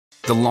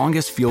The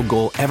longest field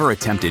goal ever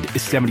attempted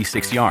is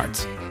 76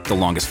 yards. The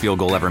longest field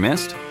goal ever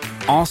missed?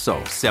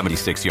 Also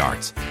 76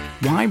 yards.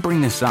 Why bring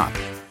this up?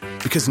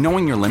 Because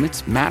knowing your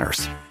limits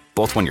matters,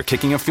 both when you're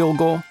kicking a field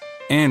goal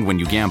and when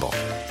you gamble.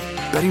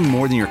 Betting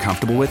more than you're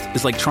comfortable with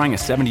is like trying a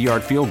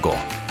 70-yard field goal.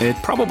 It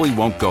probably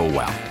won't go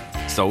well.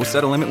 So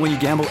set a limit when you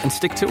gamble and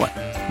stick to it.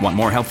 Want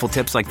more helpful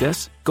tips like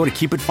this? Go to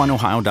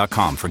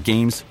keepitfunohio.com for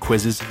games,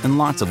 quizzes, and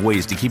lots of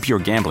ways to keep your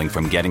gambling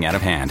from getting out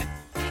of hand.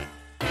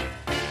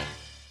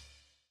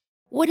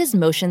 What does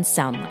motion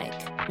sound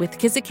like? With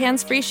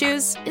Kizikans free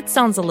shoes, it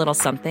sounds a little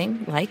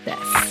something like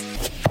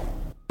this.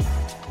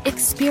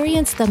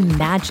 Experience the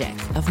magic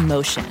of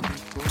motion.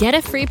 Get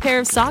a free pair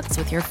of socks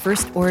with your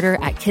first order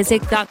at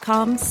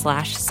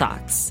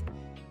kizik.com/socks.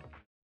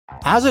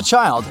 As a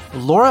child,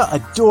 Laura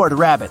adored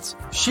rabbits.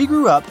 She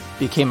grew up,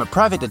 became a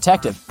private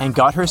detective, and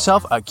got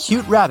herself a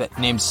cute rabbit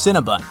named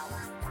Cinnabon.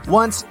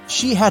 Once,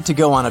 she had to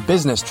go on a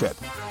business trip.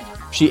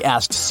 She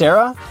asked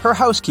Sarah, her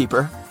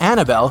housekeeper,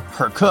 Annabelle,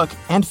 her cook,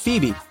 and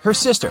Phoebe, her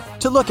sister,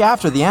 to look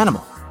after the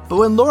animal. But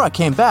when Laura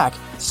came back,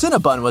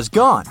 Cinnabon was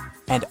gone,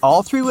 and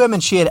all three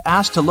women she had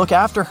asked to look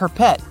after her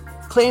pet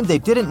claimed they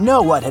didn't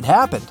know what had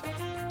happened.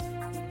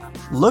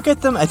 Look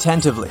at them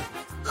attentively.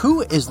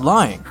 Who is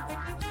lying?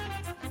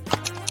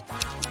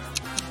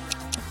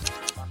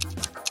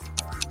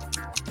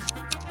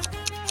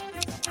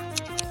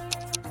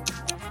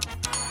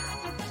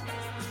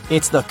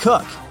 It's the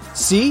cook.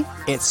 See?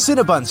 It's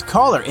Cinnabon's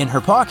collar in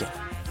her pocket.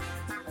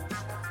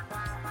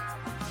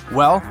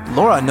 Well,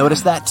 Laura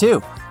noticed that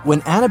too. When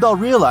Annabelle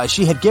realized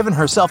she had given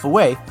herself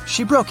away,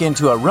 she broke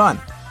into a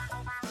run.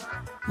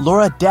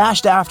 Laura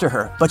dashed after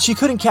her, but she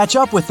couldn't catch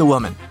up with the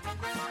woman.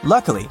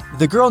 Luckily,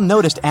 the girl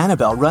noticed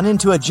Annabelle run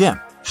into a gym.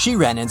 She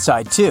ran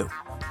inside too.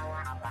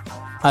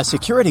 A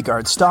security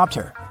guard stopped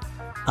her.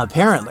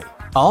 Apparently,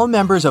 all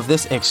members of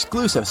this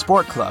exclusive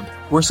sport club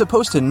were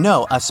supposed to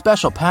know a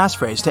special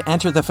passphrase to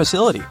enter the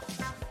facility.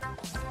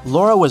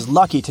 Laura was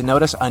lucky to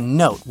notice a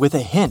note with a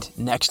hint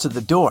next to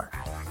the door.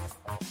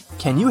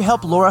 Can you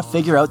help Laura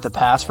figure out the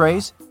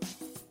passphrase?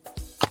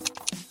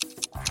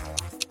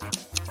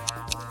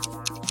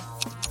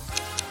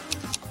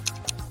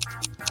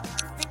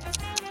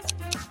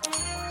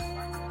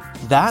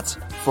 That's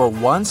 "for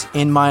once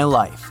in my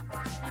life."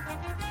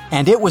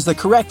 And it was the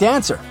correct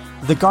answer.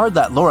 The guard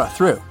let Laura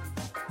through.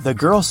 The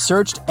girl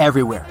searched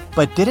everywhere,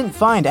 but didn't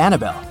find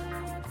Annabelle.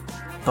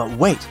 But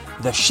wait,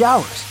 the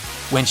showers.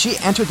 When she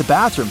entered the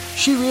bathroom,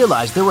 she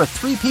realized there were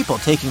 3 people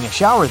taking a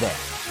shower there.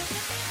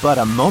 But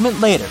a moment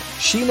later,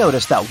 she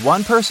noticed that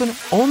one person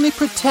only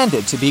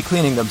pretended to be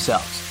cleaning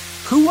themselves.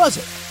 Who was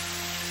it?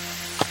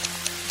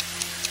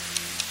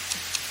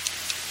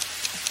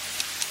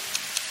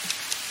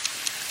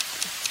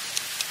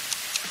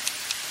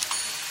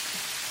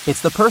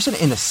 It's the person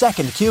in the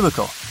second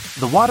cubicle.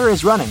 The water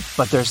is running,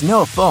 but there's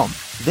no foam.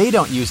 They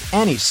don't use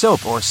any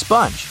soap or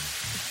sponge.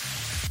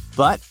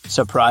 But,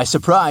 surprise,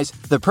 surprise,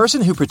 the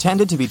person who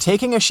pretended to be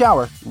taking a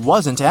shower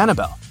wasn't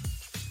Annabelle.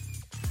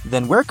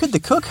 Then where could the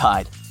cook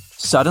hide?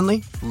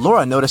 Suddenly,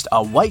 Laura noticed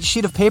a white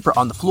sheet of paper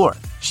on the floor.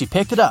 She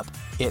picked it up.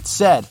 It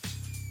said,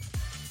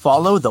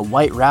 "Follow the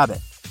white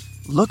rabbit."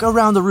 Look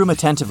around the room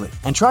attentively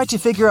and try to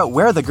figure out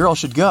where the girl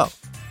should go.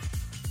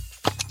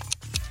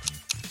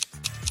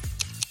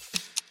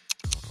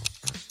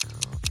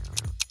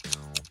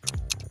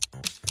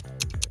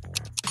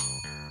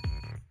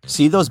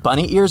 See those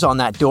bunny ears on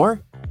that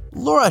door?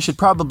 Laura should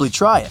probably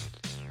try it.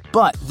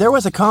 But there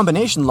was a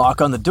combination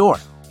lock on the door.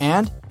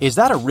 And is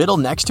that a riddle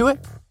next to it?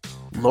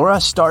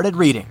 Laura started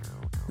reading.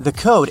 The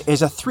code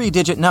is a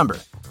 3-digit number.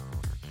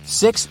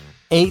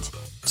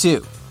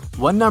 682.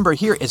 One number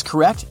here is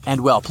correct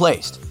and well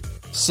placed.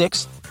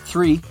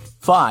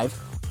 635.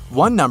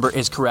 One number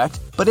is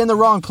correct but in the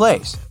wrong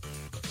place.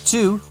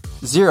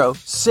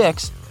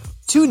 206.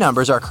 Two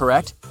numbers are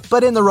correct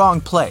but in the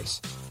wrong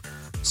place.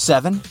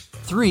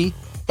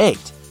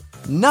 738.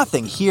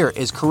 Nothing here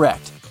is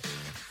correct.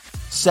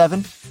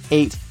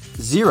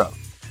 780.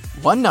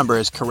 One number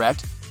is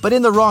correct, but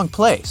in the wrong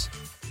place.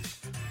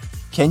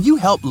 Can you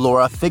help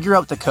Laura figure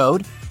out the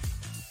code?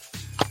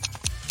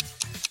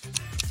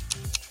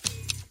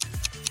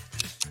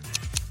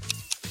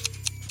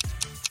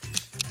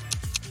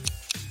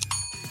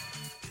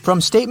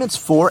 From statements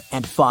 4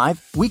 and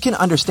 5, we can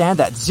understand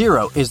that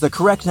 0 is the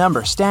correct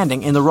number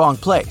standing in the wrong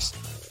place.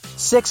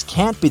 6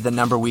 can't be the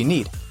number we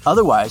need.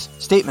 Otherwise,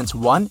 statements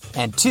 1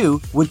 and 2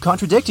 would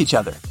contradict each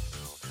other.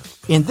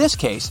 In this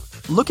case,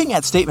 looking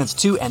at statements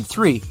 2 and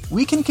 3,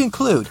 we can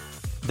conclude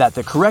that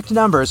the correct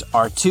numbers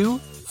are 2,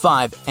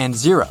 5, and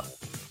 0,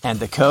 and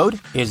the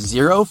code is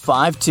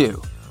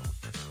 052.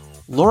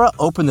 Laura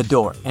opened the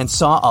door and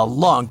saw a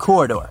long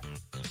corridor.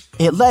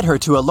 It led her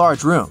to a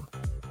large room.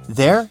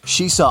 There,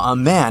 she saw a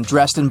man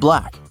dressed in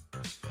black.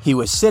 He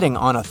was sitting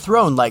on a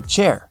throne-like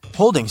chair,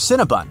 holding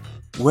Cinnabon.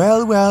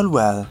 "Well, well,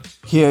 well,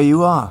 here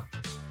you are,"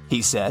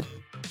 he said.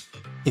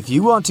 "If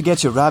you want to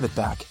get your rabbit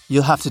back,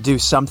 you'll have to do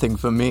something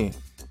for me."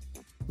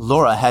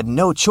 Laura had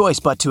no choice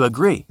but to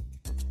agree.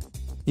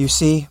 "You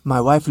see,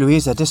 my wife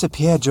Louisa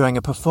disappeared during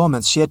a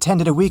performance she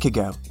attended a week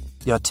ago.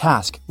 Your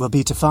task will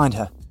be to find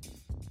her."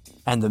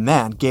 And the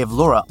man gave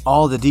Laura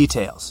all the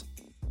details.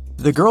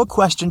 The girl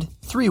questioned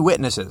 3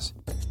 witnesses.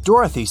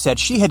 Dorothy said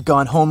she had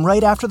gone home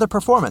right after the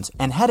performance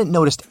and hadn't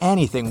noticed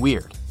anything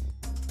weird.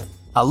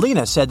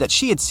 Alina said that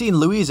she had seen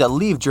Louisa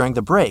leave during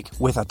the break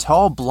with a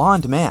tall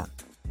blonde man.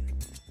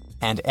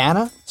 And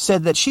Anna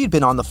said that she'd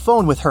been on the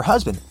phone with her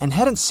husband and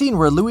hadn't seen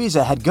where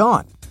Louisa had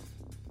gone.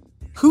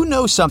 Who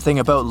knows something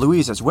about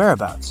Louisa's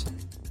whereabouts?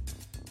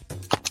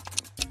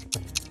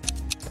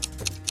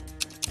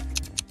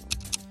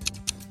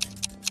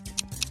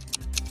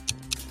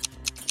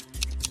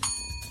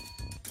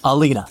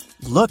 Alina.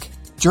 Look,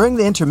 during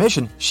the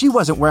intermission, she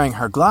wasn't wearing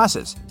her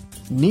glasses.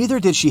 Neither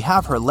did she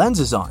have her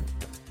lenses on.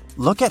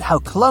 Look at how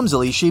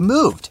clumsily she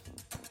moved.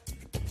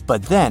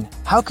 But then,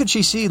 how could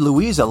she see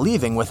Louisa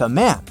leaving with a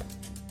man?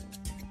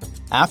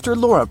 After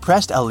Laura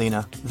pressed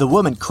Alina, the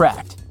woman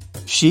cracked.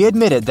 She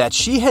admitted that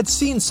she had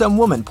seen some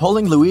woman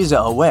pulling Louisa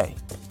away,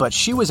 but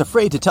she was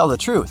afraid to tell the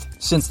truth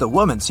since the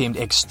woman seemed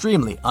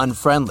extremely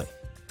unfriendly.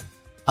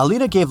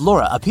 Alina gave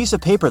Laura a piece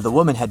of paper the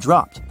woman had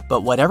dropped,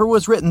 but whatever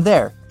was written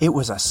there, it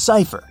was a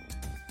cipher.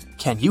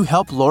 Can you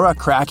help Laura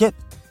crack it?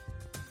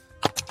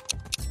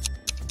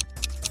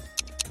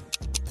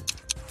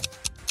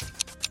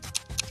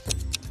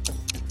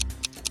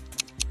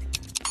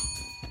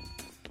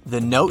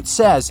 The note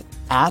says,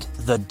 "At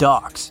the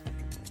docks."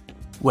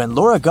 When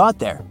Laura got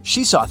there,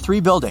 she saw 3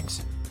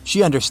 buildings.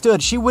 She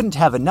understood she wouldn't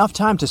have enough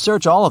time to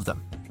search all of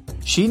them.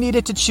 She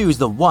needed to choose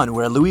the one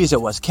where Louisa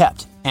was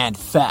kept, and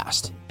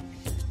fast.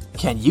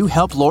 Can you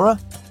help Laura?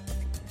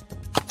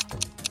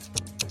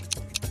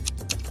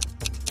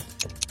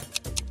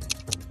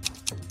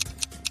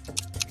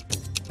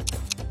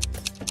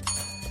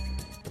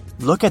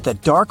 Look at the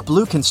dark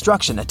blue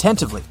construction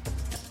attentively.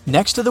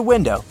 Next to the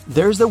window,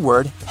 there's the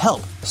word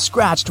 "help"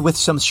 scratched with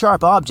some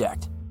sharp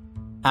object.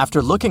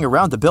 After looking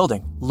around the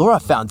building, Laura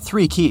found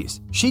 3 keys.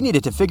 She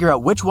needed to figure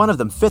out which one of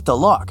them fit the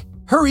lock.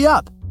 Hurry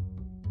up!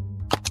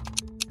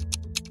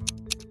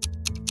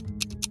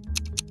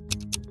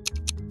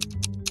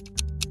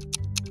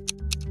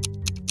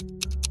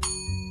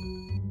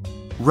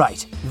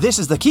 Right, this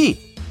is the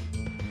key.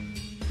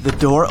 The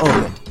door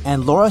opened,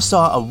 and Laura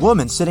saw a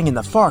woman sitting in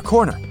the far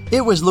corner.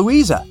 It was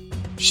Louisa.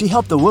 She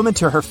helped the woman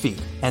to her feet,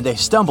 and they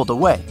stumbled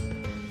away.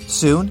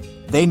 Soon,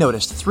 they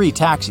noticed 3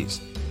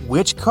 taxis.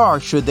 Which car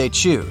should they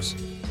choose?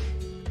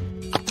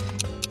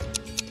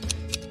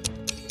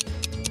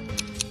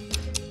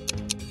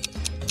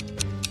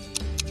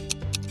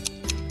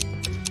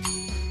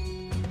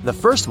 The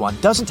first one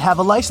doesn't have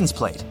a license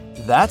plate.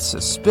 That's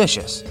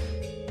suspicious.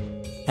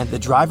 And the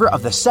driver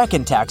of the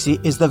second taxi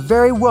is the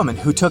very woman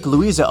who took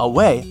Louisa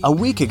away a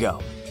week ago.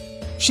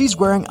 She's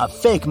wearing a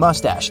fake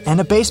mustache and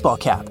a baseball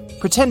cap,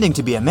 pretending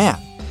to be a man.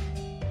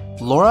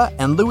 Laura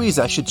and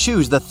Louisa should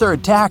choose the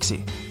third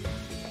taxi.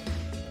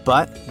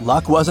 But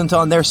luck wasn't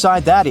on their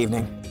side that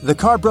evening. The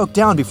car broke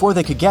down before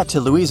they could get to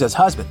Louisa's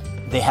husband.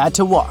 They had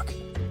to walk.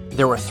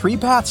 There were 3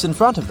 paths in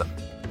front of them.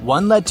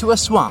 One led to a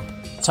swamp.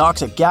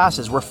 Toxic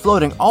gases were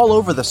floating all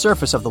over the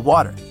surface of the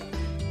water.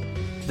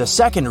 The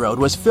second road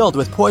was filled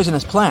with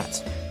poisonous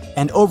plants.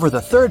 And over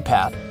the third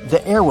path,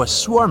 the air was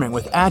swarming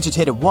with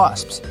agitated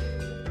wasps.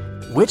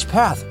 Which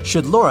path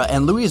should Laura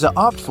and Louisa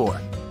opt for?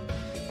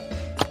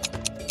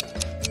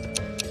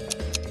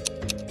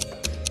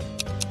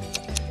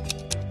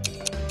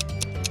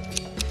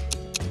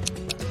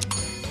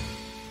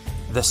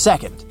 The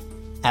second.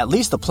 At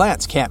least the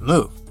plants can't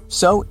move,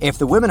 so if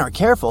the women are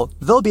careful,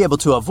 they'll be able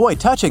to avoid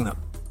touching them.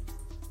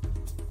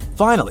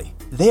 Finally,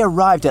 they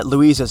arrived at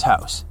Louisa's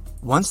house.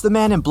 Once the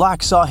man in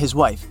black saw his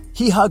wife,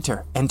 he hugged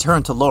her and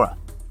turned to Laura.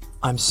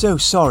 "I'm so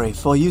sorry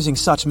for using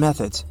such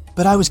methods,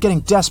 but I was getting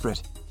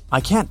desperate.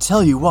 I can't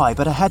tell you why,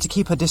 but I had to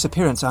keep her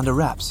disappearance under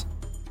wraps.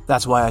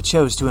 That's why I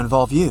chose to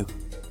involve you.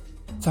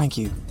 Thank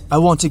you. I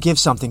want to give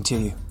something to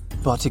you,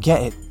 but to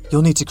get it,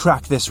 you'll need to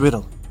crack this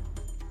riddle."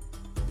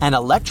 An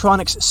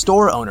electronics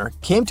store owner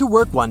came to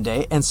work one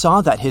day and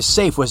saw that his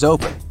safe was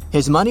open.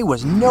 His money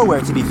was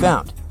nowhere to be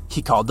found.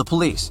 He called the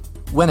police.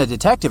 When a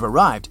detective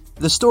arrived,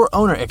 the store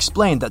owner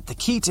explained that the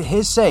key to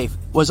his safe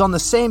was on the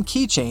same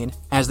keychain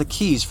as the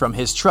keys from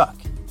his truck.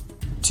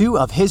 2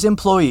 of his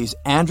employees,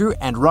 Andrew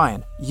and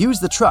Ryan,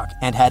 used the truck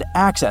and had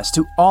access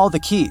to all the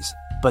keys,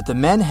 but the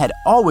men had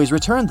always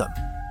returned them.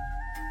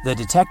 The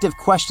detective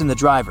questioned the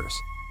drivers.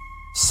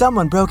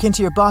 "Someone broke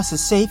into your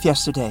boss's safe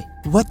yesterday.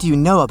 What do you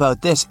know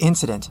about this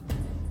incident?"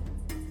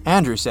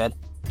 Andrew said,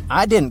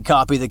 "I didn't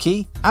copy the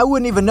key. I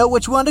wouldn't even know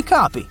which one to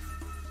copy."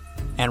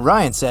 And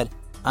Ryan said,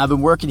 "I've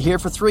been working here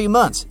for 3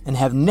 months and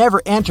have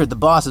never entered the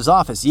boss's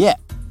office yet."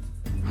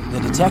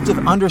 The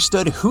detective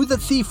understood who the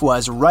thief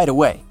was right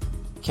away.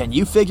 Can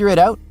you figure it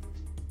out?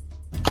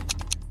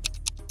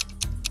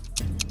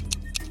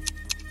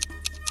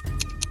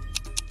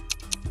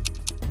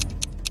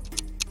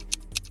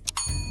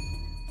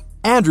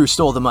 Andrew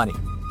stole the money.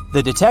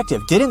 The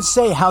detective didn't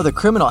say how the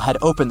criminal had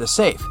opened the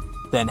safe.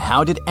 Then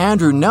how did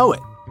Andrew know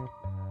it?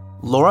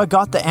 Laura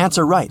got the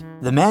answer right.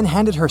 The man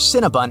handed her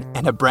Cinnabon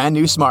and a brand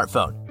new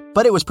smartphone,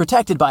 but it was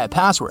protected by a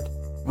password.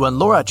 When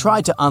Laura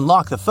tried to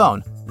unlock the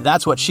phone,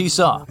 that's what she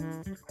saw.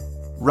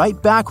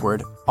 Write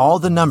backward all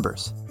the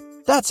numbers.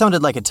 That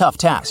sounded like a tough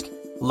task.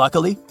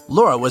 Luckily,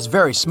 Laura was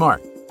very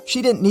smart.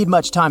 She didn't need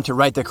much time to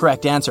write the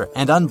correct answer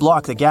and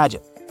unblock the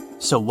gadget.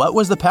 So what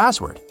was the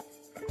password?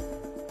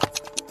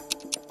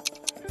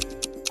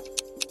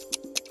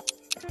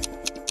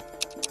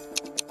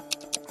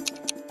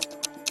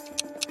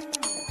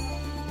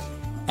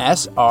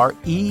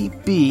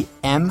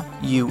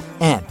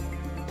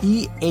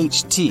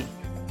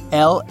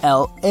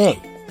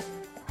 SREBMUNEHTLLA.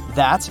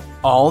 That's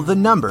all the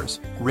numbers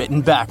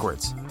written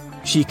backwards.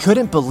 She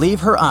couldn't believe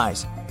her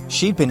eyes.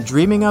 She'd been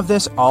dreaming of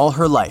this all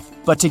her life,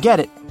 but to get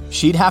it,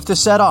 she'd have to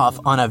set off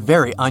on a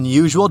very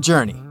unusual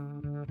journey.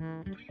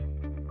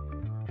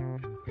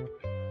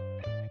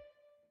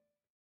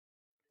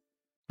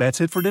 That's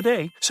it for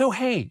today. So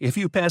hey, if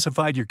you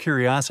pacified your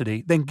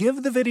curiosity, then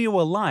give the video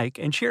a like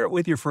and share it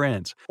with your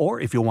friends. Or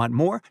if you want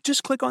more,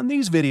 just click on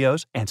these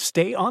videos and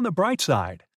stay on the bright side.